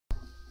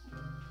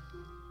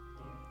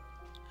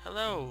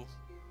Hello.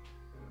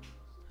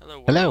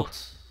 Hello, Hello. world.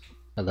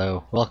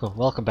 Hello.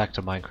 Welcome back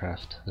to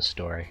Minecraft, the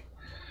story.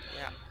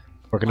 Yeah,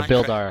 We're gonna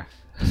build Minecraft. our...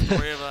 The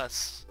story of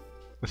us.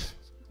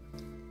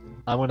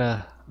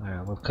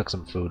 Alright, we'll cook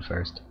some food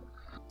first.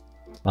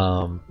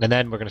 And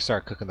then we're gonna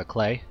start cooking the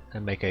clay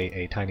and make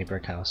a tiny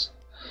brick house.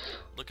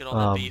 Look at all that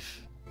Um,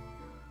 beef.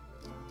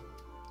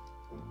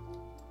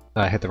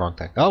 I hit the wrong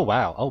thing. Oh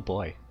wow, oh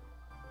boy.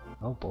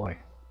 Oh boy.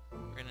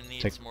 We're gonna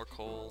need Take... some more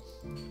coal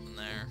in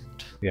there.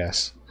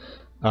 Yes.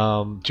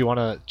 Do you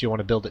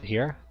wanna build it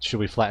here? Should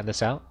we flatten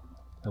this out?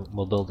 And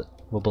we'll build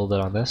it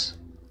on this.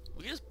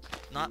 We can just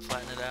not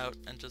flatten it out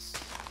and just...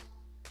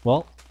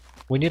 Well,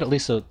 we need at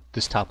least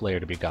this top layer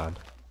to be gone.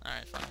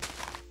 Alright, fine.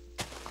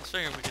 I was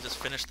figuring we could just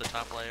finish the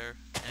top layer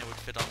and it would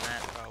fit on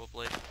that,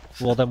 probably.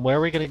 Well then where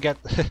are we gonna get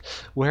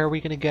where are we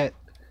gonna get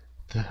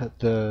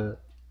the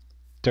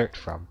dirt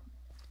from?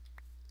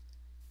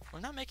 We're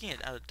not making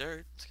it out of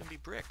dirt. It's gonna be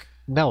brick.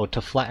 No, to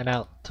flatten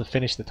out, to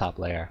finish the top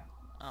layer.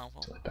 Oh,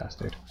 well. Silly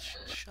bastard.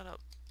 Shut up.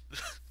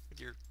 With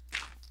your...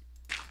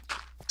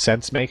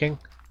 Sense making?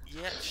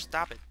 Yeah,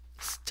 stop it.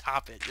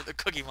 Stop it. You're the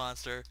cookie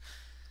monster.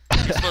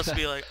 You're supposed to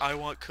be like, I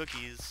want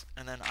cookies,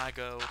 and then I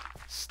go,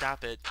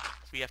 stop it.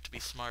 We have to be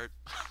smart.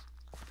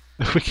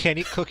 We can't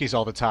eat cookies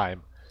all the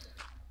time.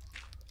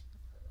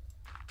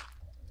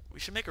 We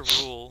should make a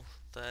rule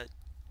that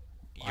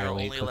I you're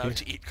only only eat allowed cookies?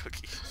 to eat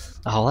cookies.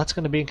 Oh, that's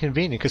gonna be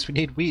inconvenient because we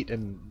need wheat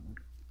and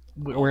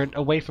we're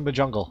away from the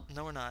jungle.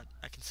 No, we're not.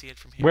 I can see it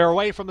from here. We're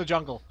away from the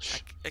jungle. Shh.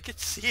 I can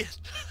see it.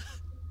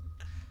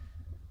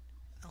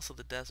 Also,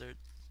 the desert.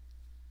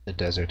 The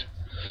desert.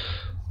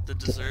 The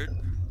dessert.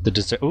 The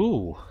dessert.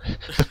 Ooh,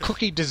 the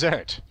cookie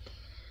dessert.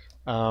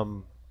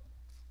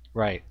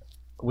 Right.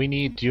 We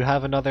need. Do you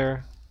have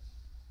another?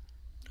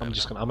 I'm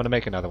gonna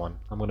make another one.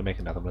 I'm gonna make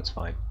another one. It's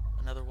fine.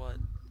 Another what?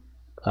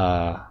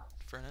 Uh,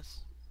 Furnace?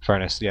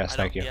 furnace. Yes,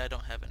 thank you. Yeah, I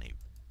don't have any,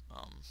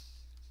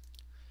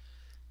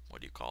 what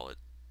do you call it?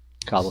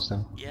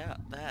 Cobblestone. Yeah,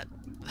 that.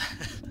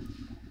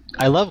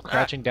 I love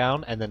crouching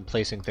down and then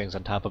placing things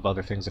on top of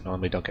other things that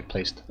normally don't get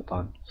placed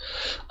upon.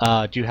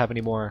 Do you have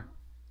any more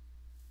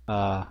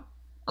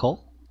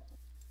coal?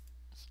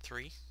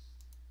 3?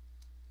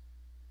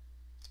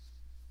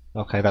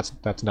 Okay, that's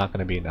not going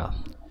to be enough.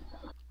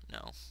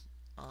 No.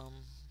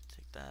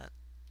 Take that.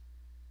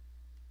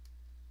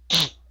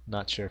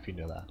 Not sure if you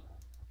knew that.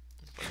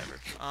 Whatever.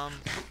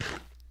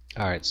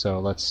 All right, so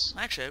let's.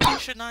 Actually, we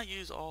should not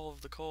use all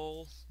of the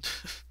coal.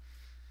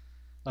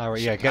 All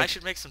right, yeah, I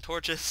should make some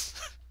torches.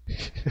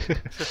 Yeah,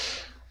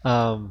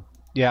 I'm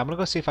gonna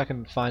go see if I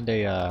can find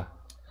a. I'm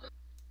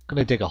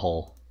gonna dig a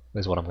hole.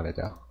 Is what I'm gonna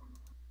do.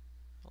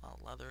 Well,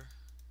 leather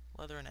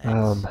and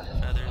eggs,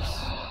 feathers.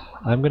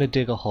 I'm gonna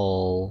dig a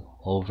hole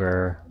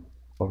over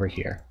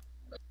here.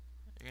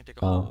 You're gonna dig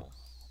a hole.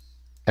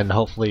 And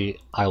hopefully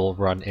I will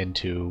run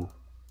into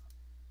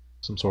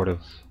some sort of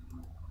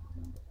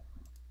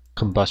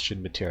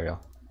combustion material.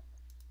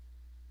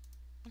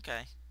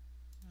 Okay.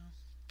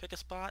 Pick a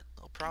spot.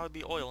 There'll probably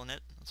be oil in it.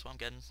 That's what I'm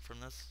getting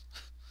from this.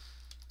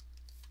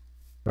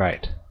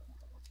 Right.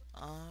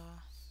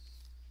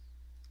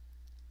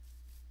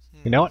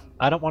 You know what?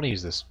 I don't want to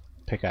use this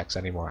pickaxe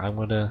anymore. I'm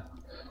gonna...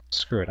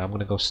 Screw it. I'm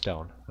gonna go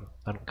stone.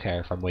 I don't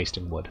care if I'm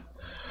wasting wood.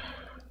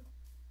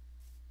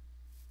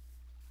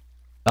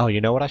 Oh,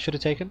 you know what I should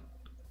have taken?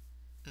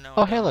 No.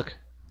 Oh, hey, look.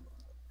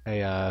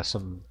 Hey,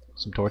 some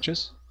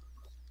torches.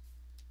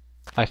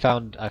 I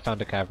found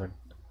a cavern.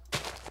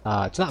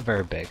 It's not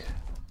very big.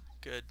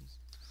 Good.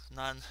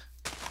 I'm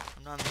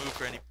not in the mood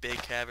for any big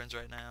caverns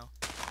right now.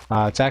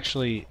 It's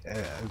actually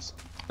it's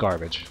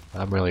garbage.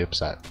 I'm really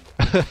upset.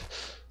 There's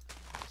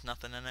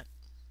nothing in it.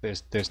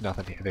 There's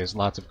nothing here. There's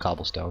lots of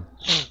cobblestone.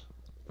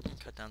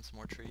 Cut down some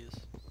more trees.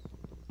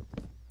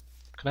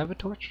 Can I have a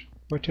torch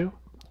or two?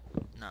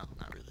 No,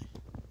 not really.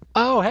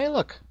 Oh, hey,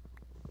 look.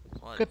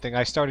 What? Good thing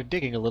I started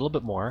digging a little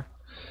bit more.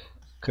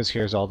 Cause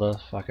here's all the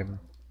fucking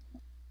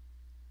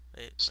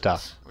Wait,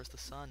 stuff. Where's the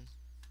sun?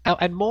 Oh,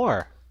 and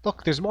more.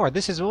 Look, there's more.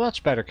 This is a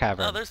much better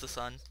cavern. Oh, there's the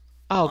sun.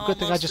 Oh, good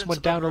thing I Almost just into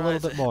went the down a little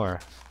bit horizon. more.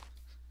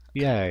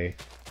 Yay.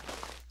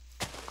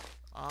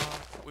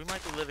 We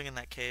might be living in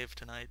that cave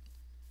tonight.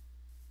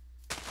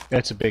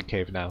 It's a big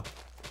cave now.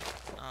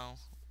 Oh.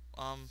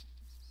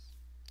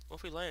 What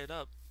if we lay it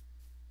up?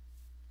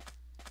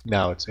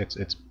 No, it's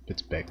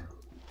big.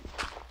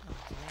 Oh,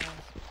 man.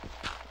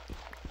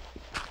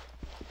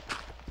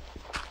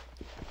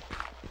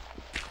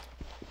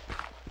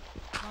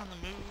 I'm on the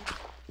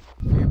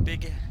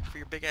mood for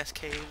your big ass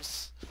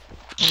caves.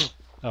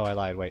 Oh, I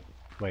lied. Wait.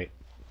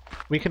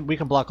 We can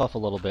block off a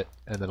little bit,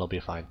 and then it'll be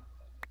fine.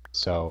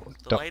 So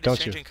The light is don't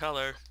changing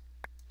color.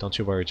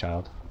 you worry,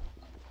 child.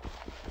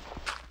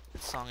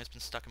 This song has been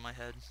stuck in my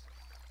head.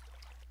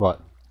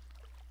 What?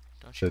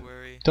 Don't you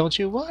worry. Don't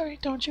you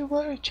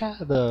worry,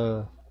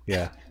 child.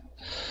 Yeah.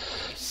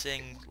 You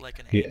sing like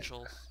an Yeah.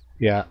 angel.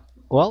 Yeah.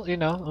 Well, you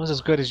know, it was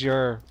as good as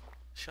your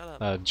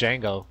Shut up.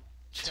 Django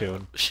Shut tune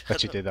up. Shut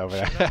that you up. did over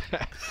Shut there.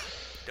 up.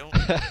 Don't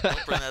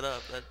bring that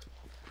up.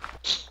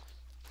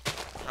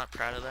 I'm not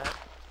proud of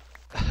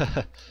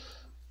that.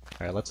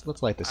 Alright, let's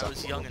light this I up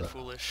was a young little and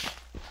bit. foolish.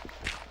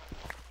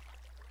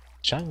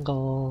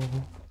 Jungle.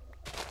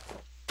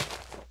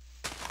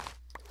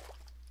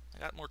 I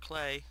got more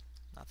clay.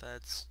 Not that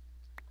it's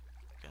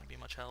gonna be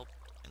much help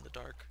in the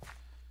dark.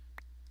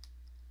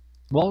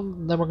 Well,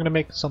 then we're gonna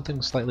make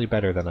something slightly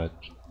better than a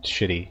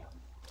shitty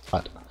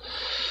hut.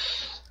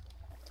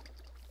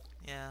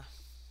 Yeah.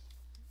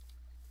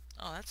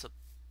 Oh, that's a...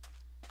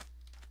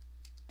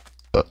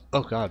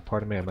 Oh god,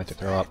 pardon me, I meant to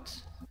throw up.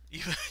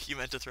 You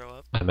meant to throw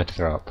up? I meant to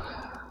throw up.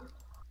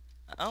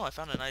 Oh, I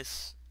found a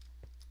nice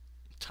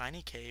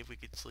tiny cave we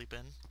could sleep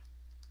in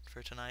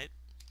for tonight.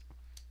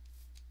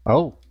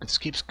 Oh, this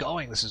keeps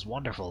going, this is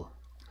wonderful.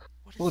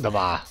 What is Udama.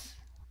 that?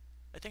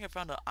 I think I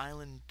found an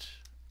island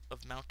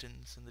of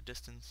mountains in the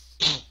distance.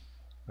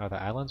 Are there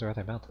islands or are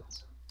there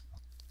mountains?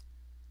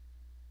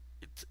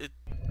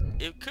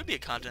 It could be a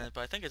continent,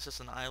 but I think it's just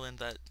an island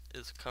that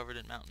is covered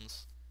in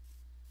mountains.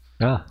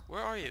 Ah,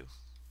 Where are you?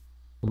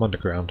 I'm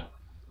underground.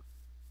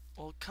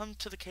 Well, come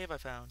to the cave I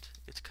found.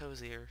 It's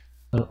cozier.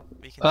 Oh.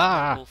 We can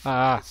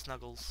Ah, get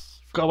snuggles.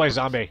 Go away,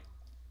 zombie!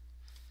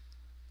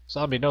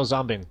 Zombie, no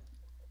zombing.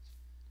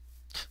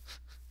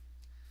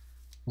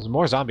 There's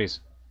more zombies.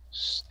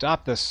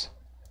 Stop this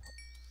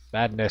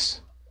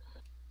madness.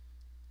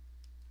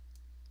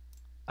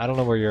 I don't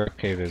know where your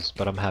cave is,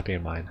 but I'm happy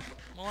in mine.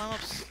 Well,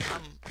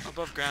 I'm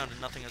above ground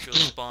and nothing has really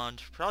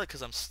spawned. Probably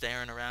because I'm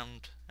staring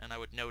around and I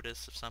would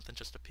notice if something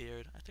just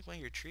appeared. I think one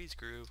of your trees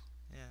grew.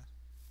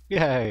 Yeah.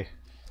 Yay!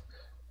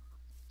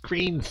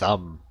 Green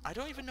thumb. I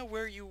don't even know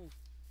where you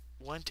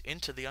went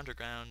into the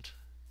underground.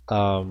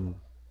 Um,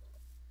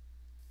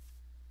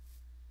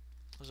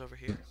 It was over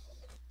here.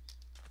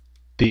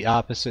 the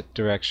opposite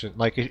direction.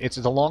 Like it's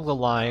along the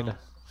line.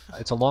 Oh.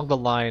 It's along the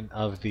line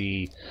of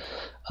the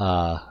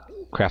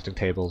crafting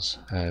tables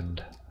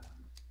and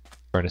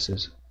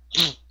furnaces.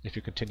 If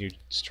you continue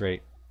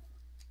straight,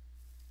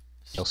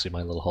 you'll see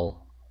my little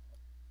hole.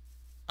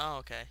 Oh,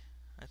 okay.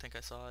 I think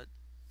I saw it.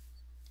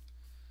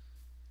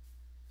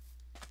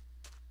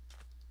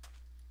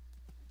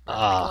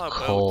 Ah,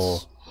 coal.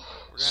 Boats.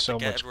 We're gonna have So to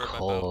get much everywhere by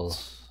coal.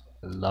 boats.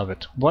 I love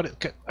it.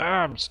 What?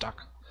 I'm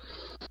stuck.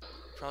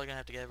 Probably gonna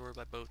have to get everywhere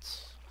by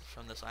boats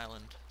from this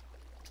island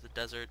to the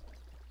desert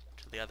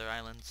to the other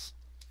islands.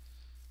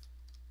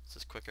 This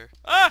is quicker.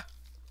 Ah!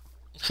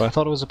 But I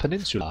thought it was a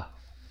peninsula.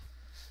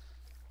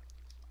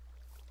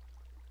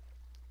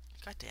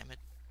 God damn it!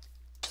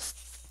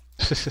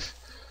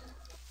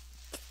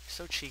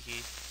 So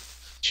cheeky.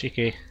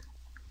 Cheeky.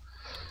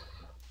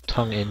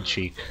 Tongue in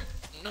cheek.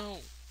 No.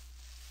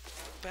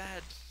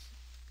 Bad.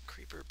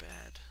 Creeper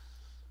bad.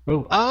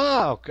 Ooh.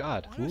 Oh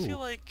god. Why do I feel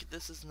Ooh. like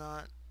this is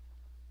not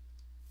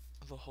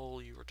the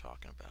hole you were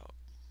talking about?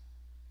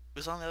 It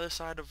was on the other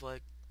side of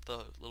like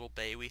the little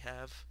bay we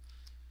have.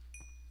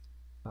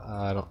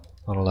 I don't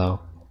know.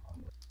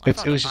 I It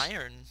found was just,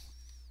 iron.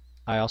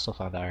 I also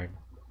found iron.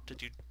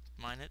 Did you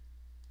mine it?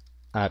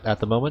 At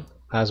the moment,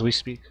 as we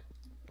speak.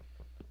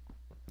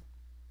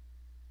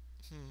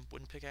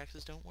 Wooden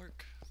pickaxes don't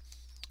work.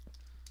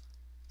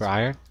 For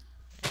iron?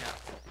 Yeah.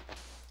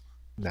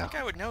 No. I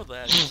think I would know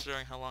that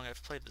considering how long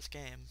I've played this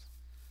game.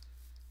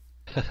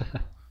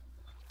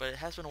 But it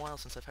has been a while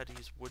since I've had to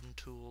use wooden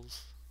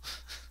tools.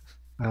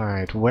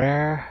 Alright,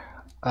 where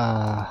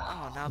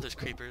Oh, now there's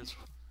creepers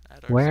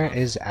at our where stuff.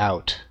 is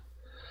out?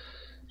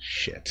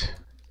 Shit.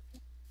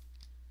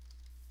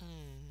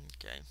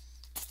 Okay.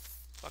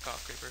 Fuck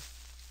off, creeper.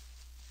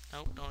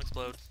 Nope, don't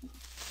explode.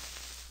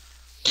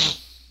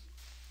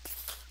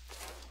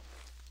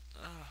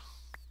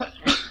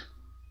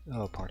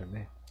 Oh, pardon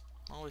me.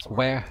 I'm always Where?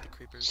 worried about the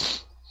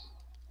creepers.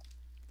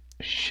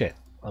 Shit,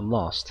 I'm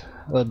lost.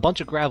 A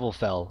bunch of gravel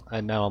fell,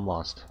 and now I'm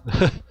lost.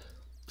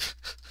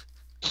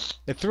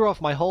 It threw off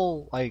my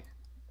whole, like,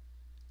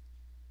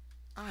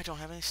 Oh, I don't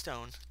have any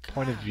stone.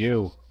 point of God,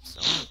 view.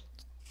 So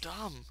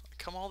dumb. I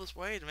come all this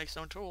way to make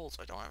stone tools.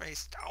 I don't have any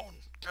stone.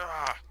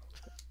 Ugh.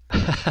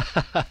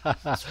 I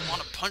just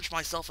want to punch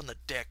myself in the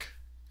dick.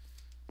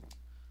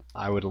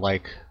 I would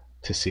like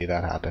to see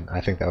that happen.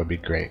 I think that would be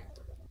great.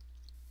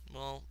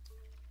 Well,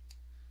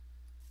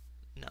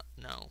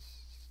 no.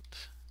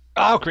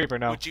 Oh, creeper,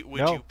 no. Would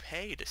no. you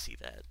pay to see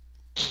that?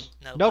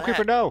 Now No, that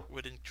creeper, no.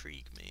 would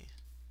intrigue me.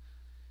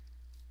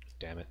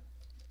 Damn it.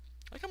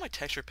 I like how my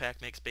texture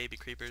pack makes baby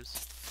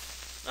creepers.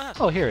 Ah.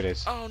 Oh, here it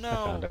is. Oh I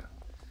found no! it.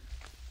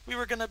 We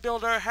were gonna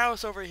build our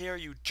house over here,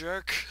 you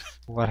jerk!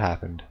 What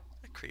happened?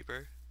 A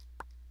creeper.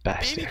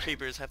 Bastard. Baby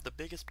creepers have the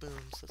biggest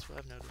booms, that's what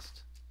I've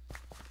noticed.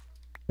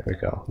 There we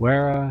go.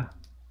 Where,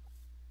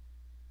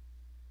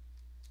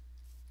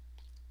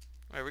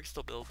 Alright, we can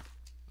still build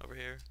over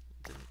here.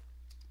 Didn't.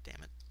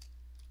 Damn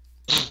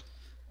it.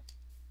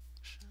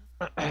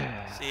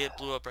 See, it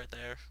blew up right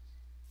there.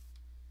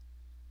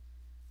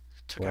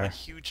 Took out Where? a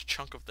huge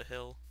chunk of the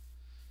hill.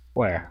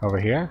 Where? Over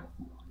here?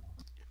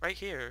 Right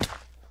here.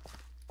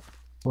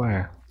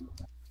 Where?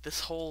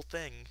 This whole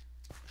thing.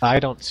 I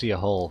don't see a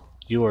hole.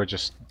 You are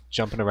just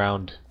jumping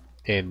around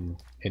in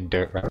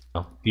dirt right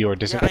now. You are Yeah,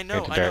 disintegrating I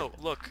know, into I dirt. know.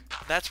 Look,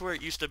 that's where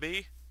it used to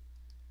be.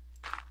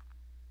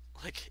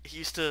 Like, it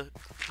used to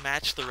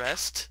match the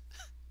rest.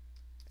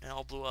 and it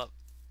all blew up.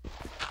 You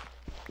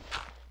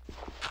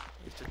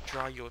have to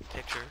draw you a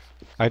picture.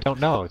 I don't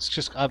know. It's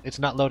just it's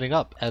not loading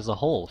up as a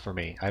hole for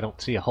me. I don't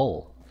see a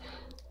hole.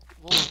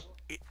 Well,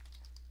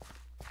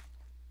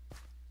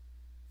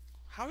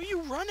 how are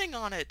you running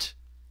on it?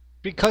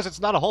 Because it's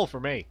not a hole for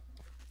me.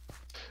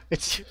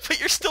 It's But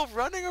you're still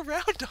running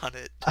around on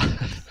it.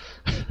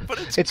 But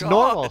it's gone.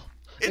 normal.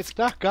 It's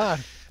not gone.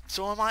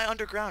 So am I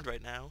underground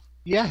right now?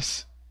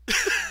 Yes.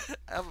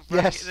 I'm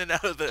running Yes. in and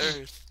out of the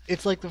earth.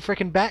 It's like the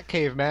frickin' Bat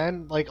Cave,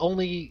 man. Like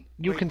only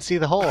you Wait. can see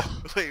the hole.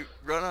 Wait,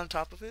 run on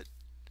top of it?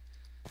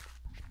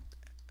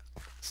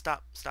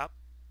 Stop, stop.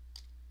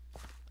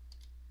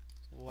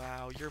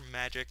 Wow, you're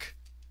magic.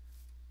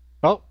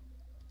 Oh,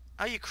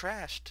 Oh, you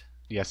crashed.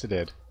 yes, it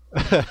did.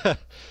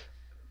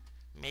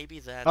 Maybe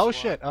that's Oh why.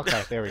 shit.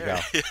 Okay, there we go.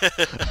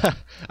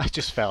 I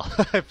just fell.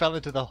 I fell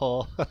into the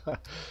hole. I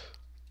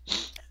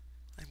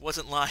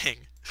wasn't lying.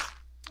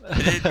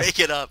 I didn't make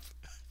it up.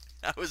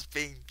 I was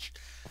being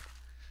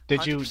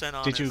 100%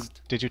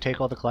 honest. Did you take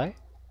all the clay?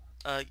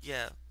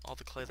 Yeah, all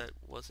the clay that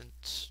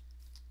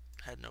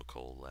had no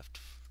coal left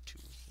to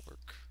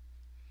work.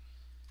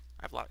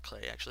 I have a lot of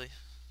clay, actually.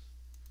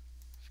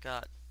 I've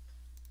got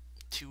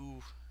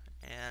 2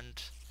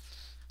 and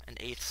an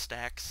 1/8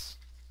 stacks.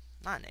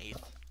 Not an 1/8,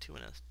 2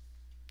 and a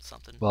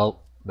something.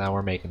 Well, now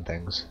we're making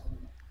things.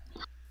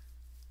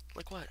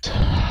 Like what?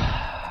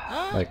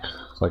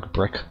 Like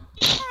brick.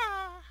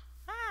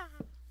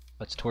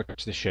 Let's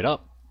torch this shit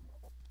up.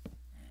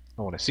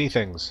 I want to see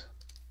things.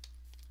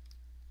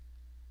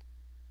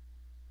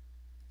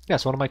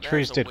 Yes, one of my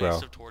trees did grow.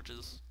 Waste of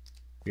torches.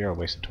 You're a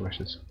waste of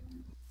torches.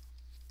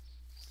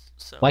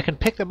 So Well, I can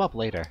pick them up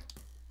later.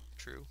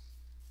 true.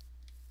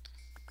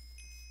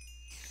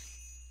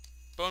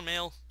 Bone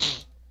meal.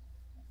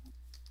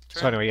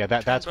 So anyway, yeah,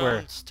 that's turn where.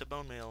 bones to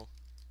bone meal.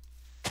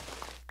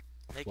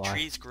 Make Why?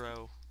 trees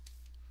grow.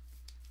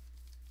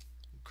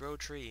 Grow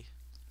tree.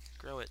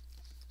 Grow it.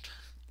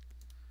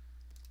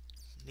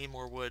 Need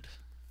more wood.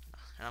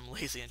 And I'm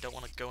lazy and don't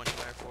want to go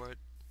anywhere for it.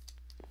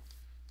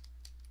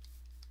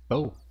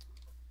 Oh.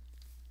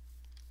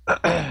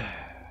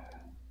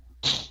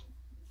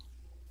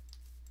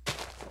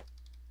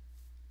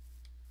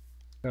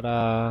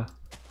 Ta-da.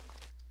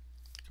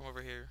 Come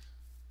over here.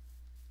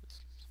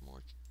 Some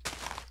more.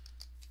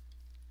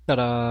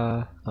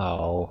 Ta-da.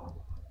 Oh.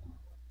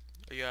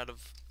 Are you out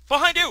of...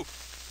 Behind you!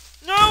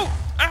 No!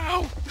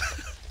 Ow!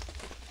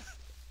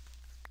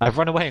 I've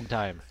run away in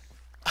time.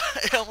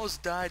 I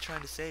almost died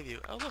trying to save you.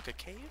 Oh look, a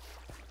cave?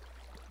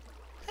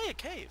 Hey, a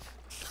cave!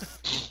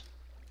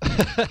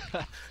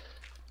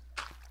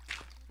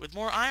 With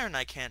more iron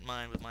I can't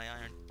mine with my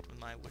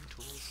wood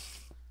tools.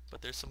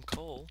 But there's some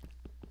coal.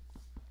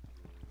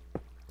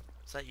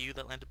 Is that you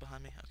that landed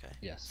behind me? Okay.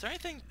 Yes. Is there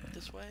anything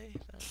this way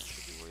that I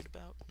should be worried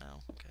about? No.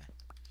 Okay.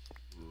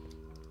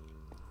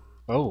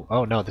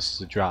 Oh no, this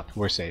is a drop.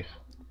 We're safe.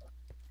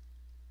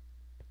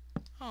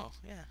 Oh,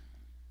 yeah.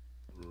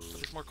 But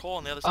there's more coal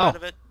on the other side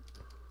of it.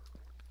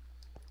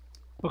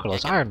 Look at all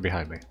this iron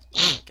behind me.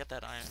 Get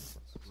that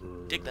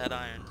iron. Dig that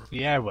iron.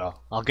 Yeah,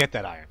 well, I'll get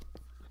that iron.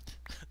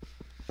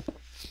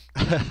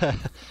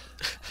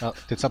 Oh,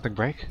 did something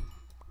break?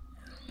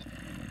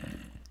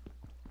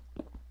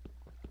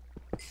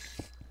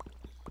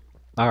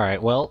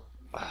 Alright, well,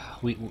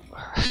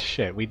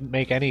 shit, we didn't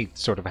make any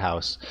sort of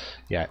house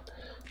yet.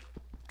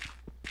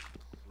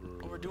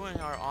 Well, we're doing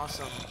our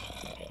awesome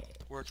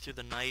work through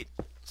the night,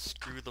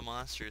 screw the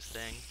monsters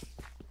thing.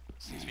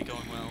 Seems to be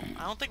going well.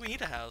 I don't think we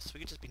need a house. We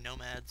could just be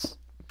nomads.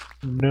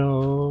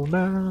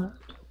 Nomad.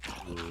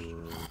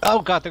 Oh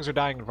god, things are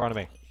dying in front of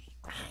me.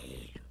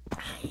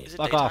 Is it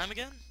Fuck daytime off.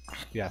 again?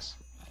 Yes.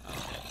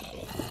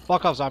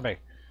 Fuck off, zombie.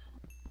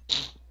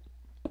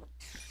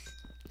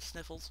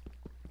 Sniffles.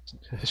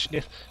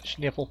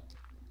 Sniffle.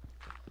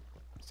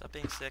 Stop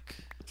being sick.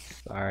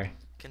 Sorry.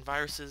 Can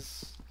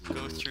viruses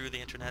go through the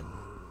internet?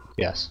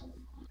 Yes.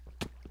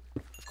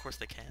 Of course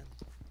they can.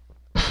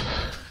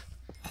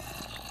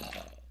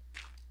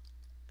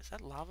 Is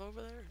that lava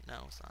over there?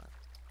 No, it's not.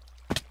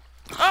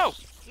 Oh!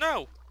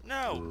 No!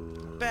 No!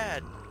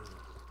 Bad!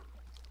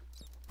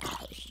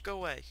 Go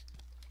away.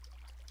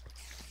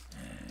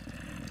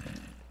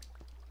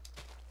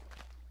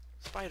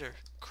 Spider!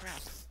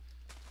 Crap.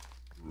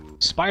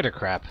 Spider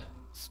crap.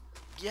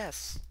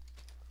 Yes!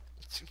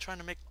 It's trying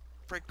to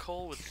break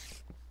coal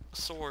with a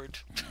sword.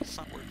 It's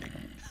not working.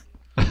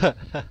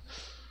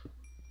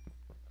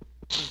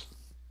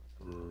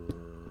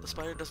 The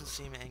spider doesn't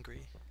seem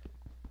angry.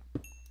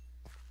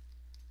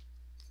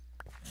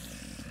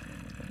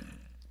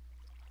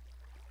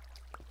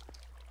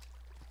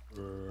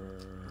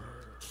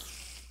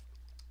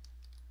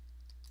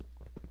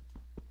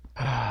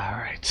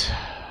 Alright.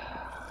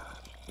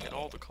 Get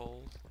all the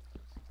coal.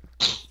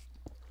 I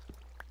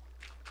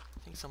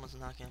think someone's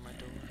knocking on my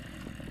door.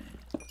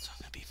 So I'm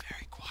gonna be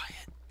very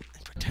quiet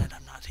and pretend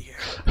I'm not here.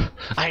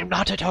 I am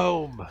not at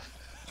home!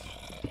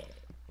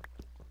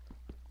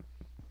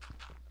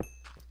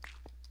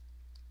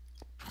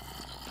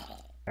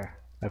 There.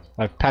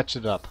 I've patched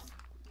it up.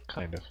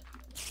 Kind of.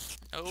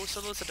 Oh,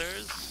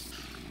 solicitors!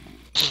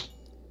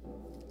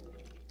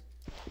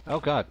 Oh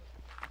god.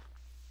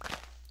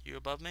 You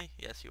above me?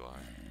 Yes, you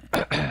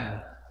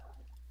are.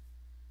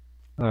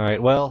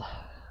 Alright, well,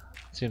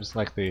 seems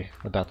like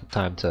about the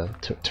time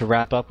to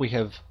wrap up. We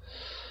have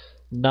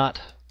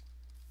not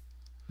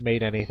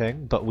made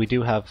anything, but we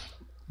do have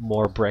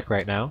more brick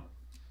right now.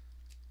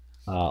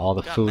 All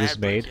the Got food mad is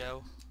brick, made.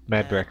 yo.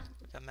 Mad brick.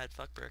 Got mad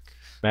fuck brick.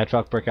 Mad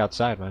fuck brick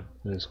outside, man.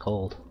 It is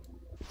cold.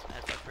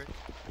 Mad fuck brick.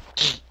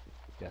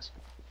 Yes.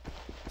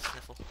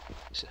 Sniffle.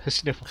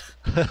 Sniffle.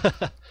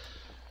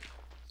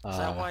 Is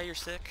that why you're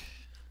sick?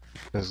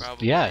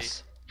 Probably.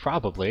 Yes,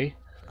 probably.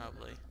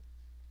 Probably.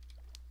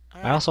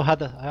 I also had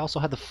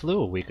the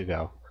flu a week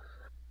ago.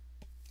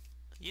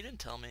 You didn't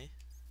tell me.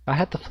 I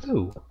had the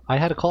flu. I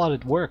had to call out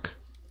at work.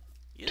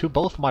 To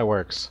both my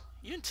works.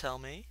 You didn't tell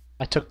me.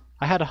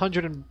 I had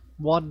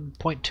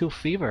 101.2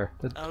 fever.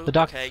 Oh,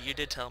 The okay, you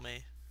did tell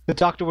me. The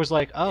doctor was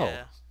like, "Oh,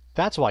 Yeah.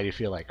 that's why you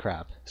feel like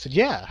crap." I said,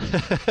 "Yeah."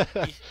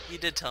 You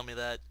did tell me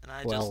that, and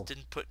I Well, just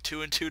didn't put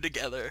two and two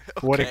together.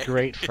 Okay. What a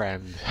great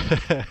friend.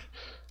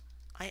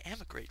 I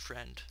am a great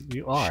friend.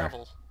 You are.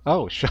 Shovel.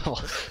 Oh,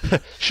 shovel.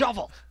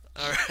 Shovel.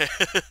 Alright.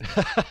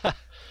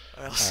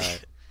 I'll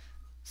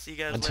see you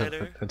guys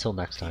later. Until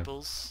next time.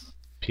 Peoples.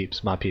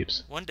 Peeps, my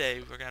peeps. One day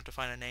we're gonna have to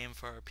find a name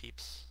for our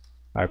peeps.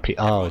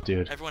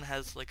 Dude. Everyone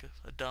has like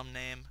a dumb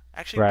name.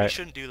 Actually, Right. we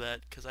shouldn't do that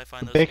because I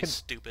find those things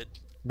stupid.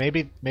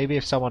 Maybe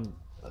if someone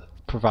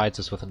provides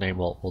us with a name,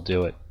 we'll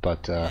do it.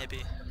 But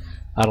Maybe.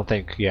 I don't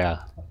think.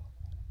 Yeah.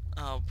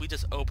 We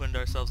just opened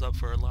ourselves up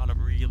for a lot of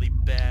really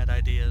bad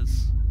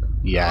ideas.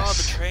 Yes. Oh,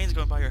 the train's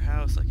going by your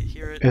house. I can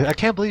hear it. I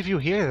can't believe you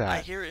hear that. I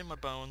hear it in my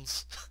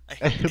bones.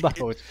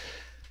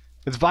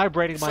 It's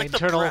vibrating my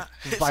internal vital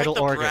organs. It's like the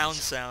organs. brown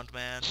sound,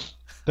 man.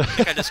 I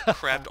think I just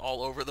crapped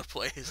all over the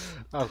place.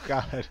 Oh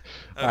god. Okay.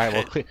 Alright,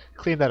 well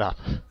clean that up.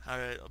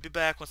 Alright, I'll be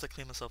back once I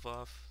clean myself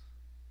off.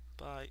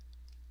 Bye.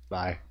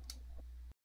 Bye.